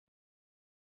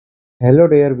Hello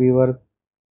dear viewers,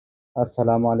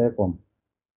 Assalamu alaikum.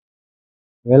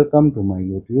 Welcome to my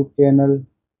YouTube channel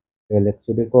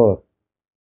Galaxy Decor,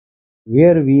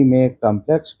 where we make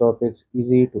complex topics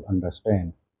easy to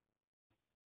understand.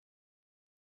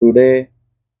 Today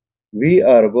we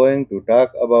are going to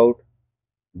talk about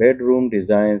bedroom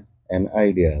designs and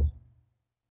ideas.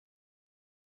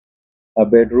 A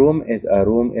bedroom is a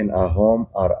room in a home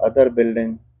or other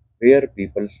building where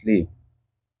people sleep.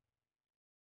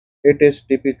 It is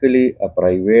typically a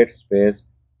private space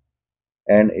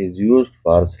and is used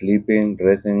for sleeping,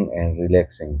 dressing, and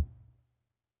relaxing.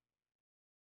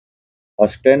 A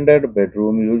standard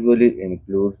bedroom usually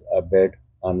includes a bed,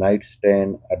 a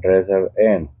nightstand, a dresser,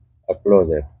 and a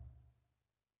closet,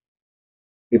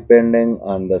 depending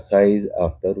on the size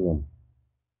of the room.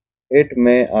 It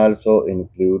may also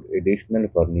include additional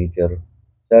furniture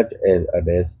such as a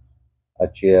desk, a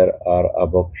chair, or a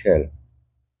bookshelf.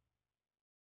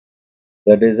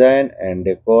 The design and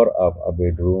decor of a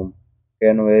bedroom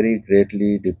can vary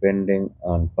greatly depending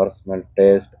on personal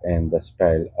taste and the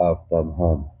style of the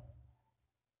home.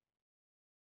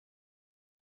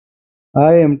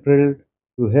 I am thrilled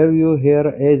to have you here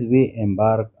as we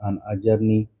embark on a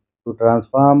journey to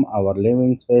transform our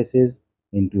living spaces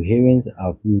into heavens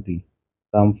of beauty,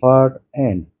 comfort,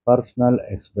 and personal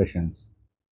expressions.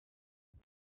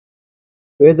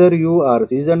 Whether you are a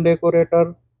seasoned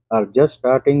decorator or just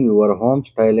starting your home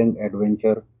styling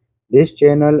adventure, this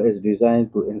channel is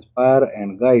designed to inspire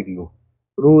and guide you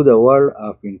through the world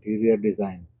of interior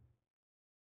design.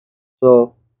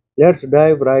 So, let's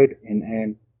dive right in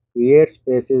and create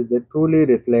spaces that truly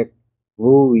reflect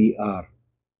who we are.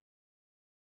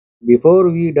 Before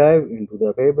we dive into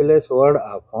the fabulous world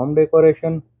of home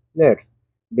decoration, let's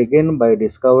begin by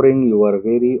discovering your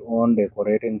very own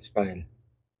decorating style.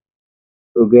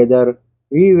 Together,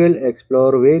 we will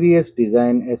explore various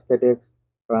design aesthetics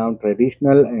from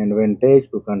traditional and vintage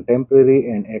to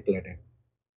contemporary and eclectic.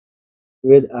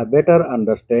 With a better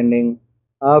understanding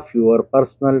of your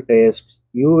personal tastes,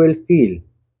 you will feel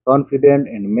confident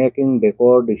in making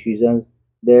decor decisions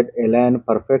that align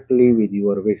perfectly with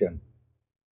your vision.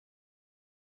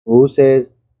 Who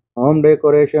says home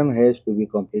decoration has to be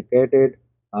complicated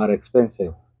or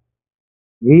expensive?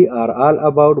 We are all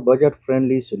about budget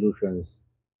friendly solutions,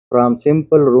 from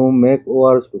simple room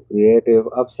makeovers to creative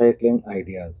upcycling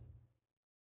ideas.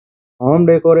 Home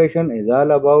decoration is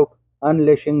all about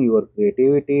unleashing your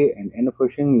creativity and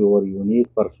infusing your unique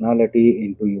personality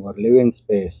into your living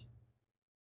space.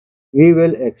 We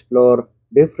will explore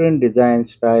different design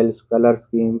styles, color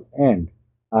schemes, and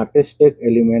artistic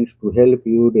elements to help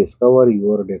you discover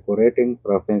your decorating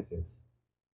preferences.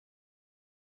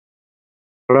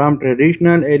 From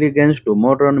traditional elegance to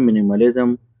modern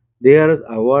minimalism, there is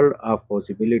a world of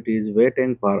possibilities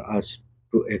waiting for us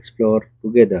to explore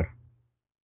together.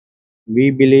 We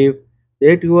believe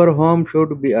that your home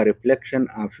should be a reflection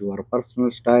of your personal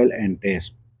style and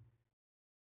taste.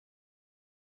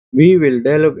 We will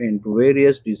delve into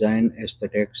various design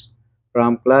aesthetics,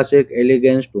 from classic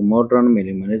elegance to modern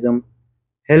minimalism,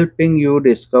 helping you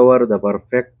discover the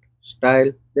perfect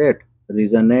style that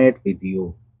resonates with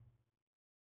you.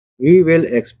 We will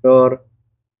explore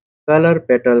color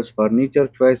petals, furniture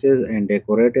choices, and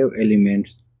decorative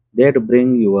elements that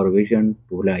bring your vision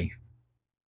to life.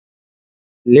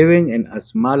 Living in a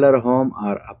smaller home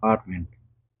or apartment?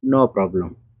 No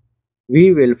problem.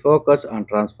 We will focus on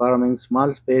transforming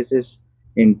small spaces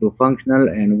into functional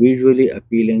and visually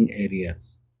appealing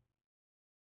areas.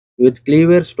 With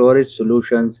clever storage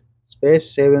solutions,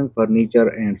 space saving furniture,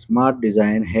 and smart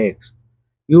design hacks,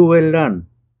 you will learn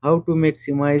how to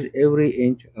maximize every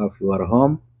inch of your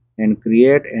home and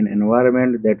create an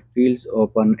environment that feels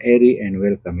open, airy, and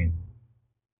welcoming.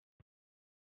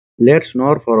 Let's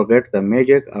not forget the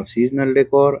magic of seasonal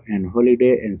decor and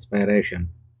holiday inspiration.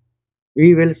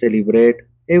 We will celebrate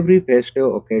every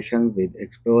festive occasion with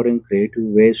exploring creative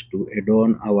ways to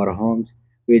adorn our homes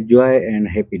with joy and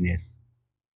happiness.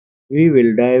 We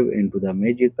will dive into the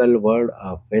magical world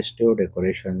of festive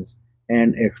decorations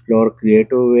and explore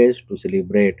creative ways to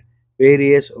celebrate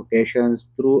various occasions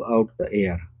throughout the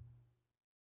year.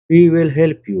 We will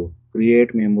help you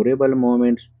create memorable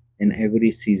moments in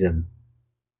every season.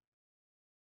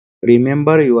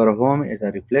 Remember, your home is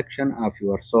a reflection of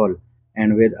your soul,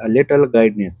 and with a little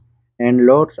guidance and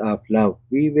lots of love,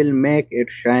 we will make it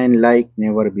shine like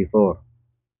never before.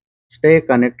 Stay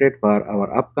connected for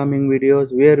our upcoming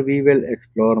videos where we will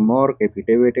explore more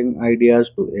captivating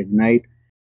ideas to ignite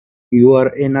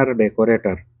your inner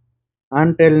decorator.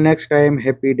 Until next time,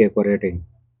 happy decorating.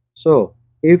 So,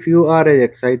 if you are as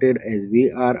excited as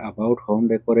we are about home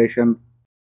decoration,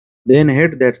 Then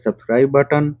hit that subscribe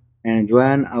button and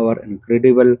join our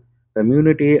incredible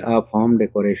community of home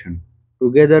decoration.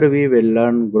 Together we will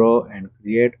learn, grow, and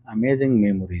create amazing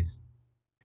memories.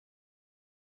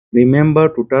 Remember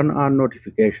to turn on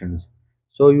notifications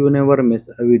so you never miss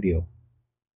a video.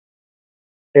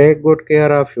 Take good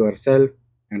care of yourself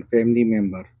and family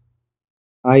members.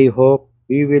 I hope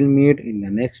we will meet in the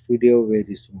next video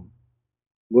very soon.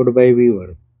 Goodbye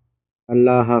viewers.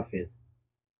 Allah Hafiz.